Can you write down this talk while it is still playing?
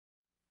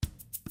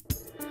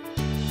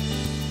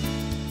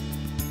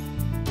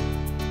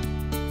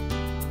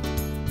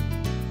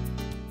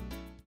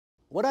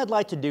What I'd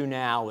like to do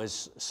now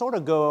is sort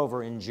of go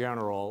over in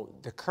general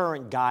the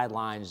current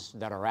guidelines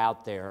that are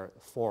out there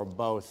for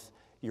both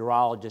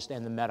urologists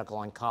and the medical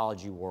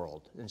oncology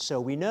world. And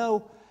so we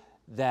know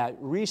that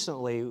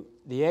recently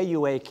the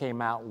AUA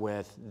came out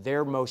with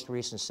their most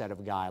recent set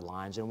of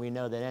guidelines, and we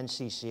know that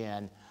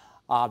NCCN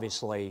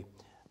obviously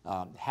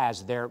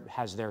has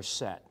their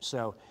set.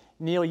 So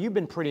Neal, you've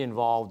been pretty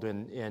involved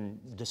in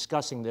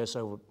discussing this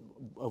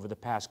over the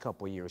past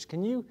couple of years.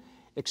 Can you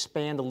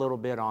expand a little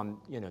bit on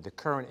the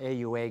current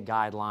AUA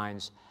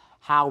guidelines,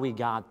 how we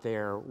got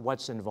there,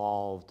 what's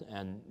involved,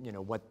 and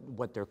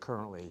what they're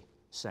currently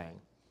saying?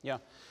 Yeah.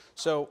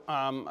 So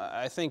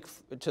I think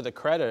to the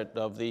credit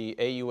of the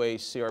AUA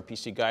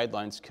CRPC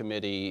Guidelines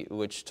Committee,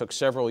 which took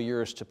several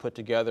years to put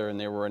together, and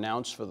they were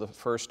announced for the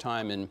first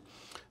time in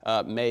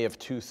May of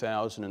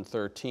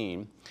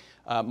 2013.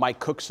 Mike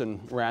Cookson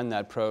ran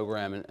that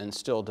program and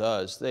still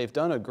does. They've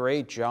done a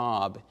great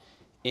job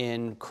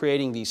in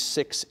creating these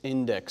 6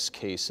 index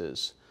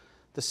cases.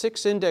 The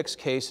 6 index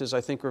cases,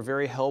 I think, are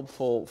very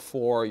helpful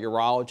for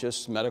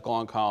urologists, medical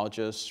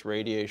oncologists,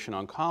 radiation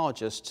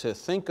oncologists to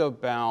think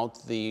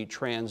about the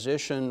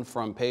transition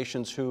from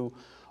patients who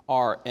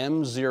are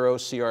M0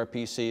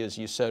 CRPC, as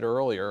you said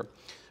earlier,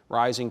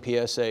 rising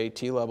PSA,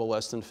 T level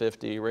less than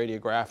 50,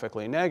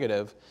 radiographically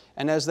negative,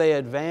 and as they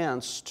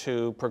advance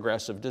to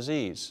progressive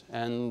disease.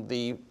 And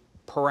the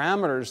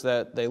parameters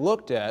that they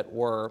looked at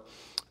were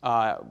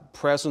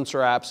presence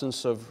or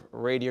absence of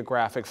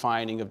radiographic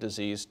finding of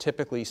disease,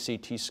 typically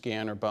CT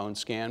scan or bone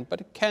scan, but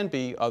it can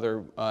be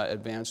other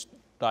advanced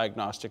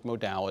diagnostic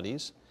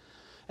modalities.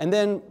 And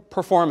then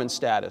performance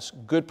status,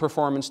 good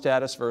performance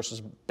status versus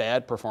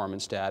bad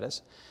performance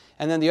status.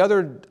 And then the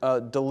other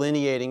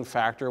delineating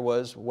factor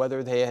was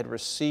whether they had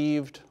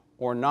received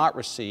or not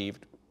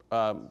received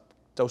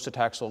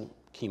docetaxel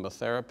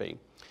chemotherapy.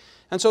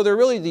 And so there are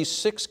really these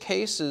 6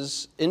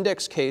 cases,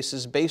 index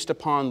cases, based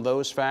upon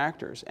those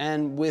factors.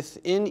 And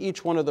within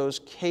each one of those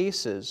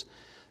cases,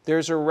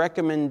 there's a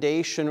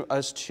recommendation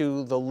as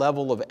to the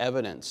level of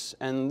evidence.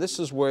 And this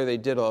is where they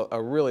did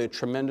a really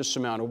tremendous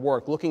amount of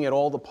work, looking at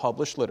all the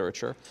published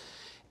literature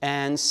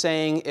and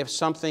saying if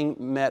something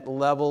met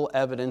level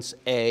evidence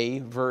A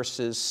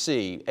versus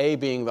C, A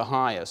being the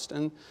highest.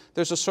 And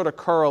there's a sort of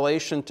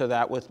correlation to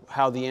that with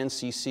how the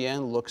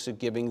NCCN looks at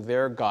giving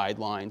their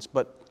guidelines,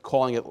 but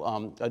calling it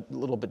a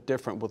little bit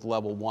different with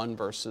level 1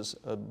 versus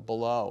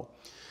below.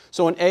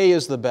 So an A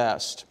is the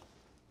best.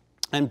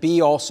 And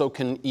B also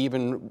can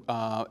even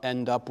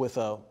end up with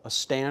a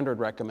standard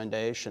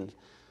recommendation.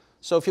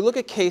 So if you look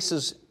at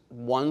cases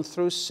 1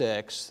 through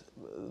 6,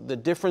 the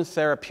different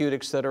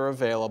therapeutics that are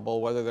available,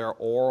 whether they're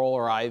oral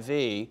or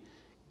IV,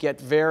 get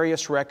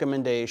various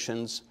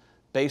recommendations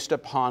based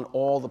upon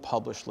all the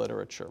published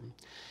literature.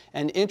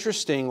 And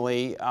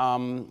interestingly,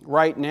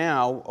 right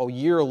now, a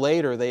year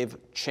later, they've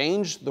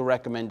changed the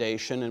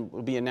recommendation and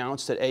will be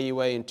announced at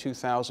AUA in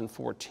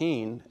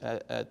 2014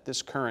 at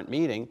this current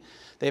meeting.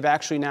 They've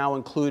actually now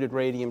included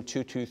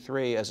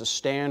radium-223 as a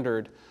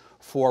standard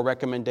for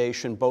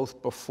recommendation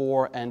both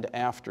before and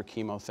after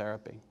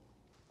chemotherapy.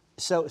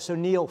 So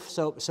Neal,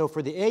 so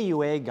for the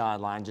AUA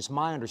guidelines, it's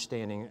my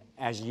understanding,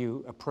 as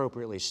you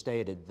appropriately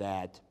stated,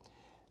 that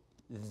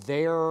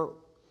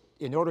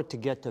in order to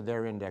get to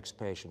their index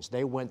patients,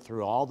 they went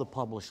through all the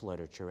published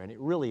literature, and it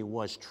really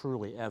was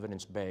truly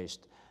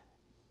evidence-based,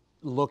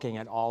 looking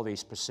at all these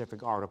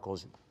specific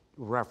articles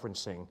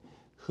referencing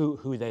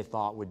who they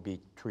thought would be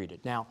treated.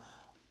 Now,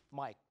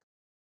 Mike.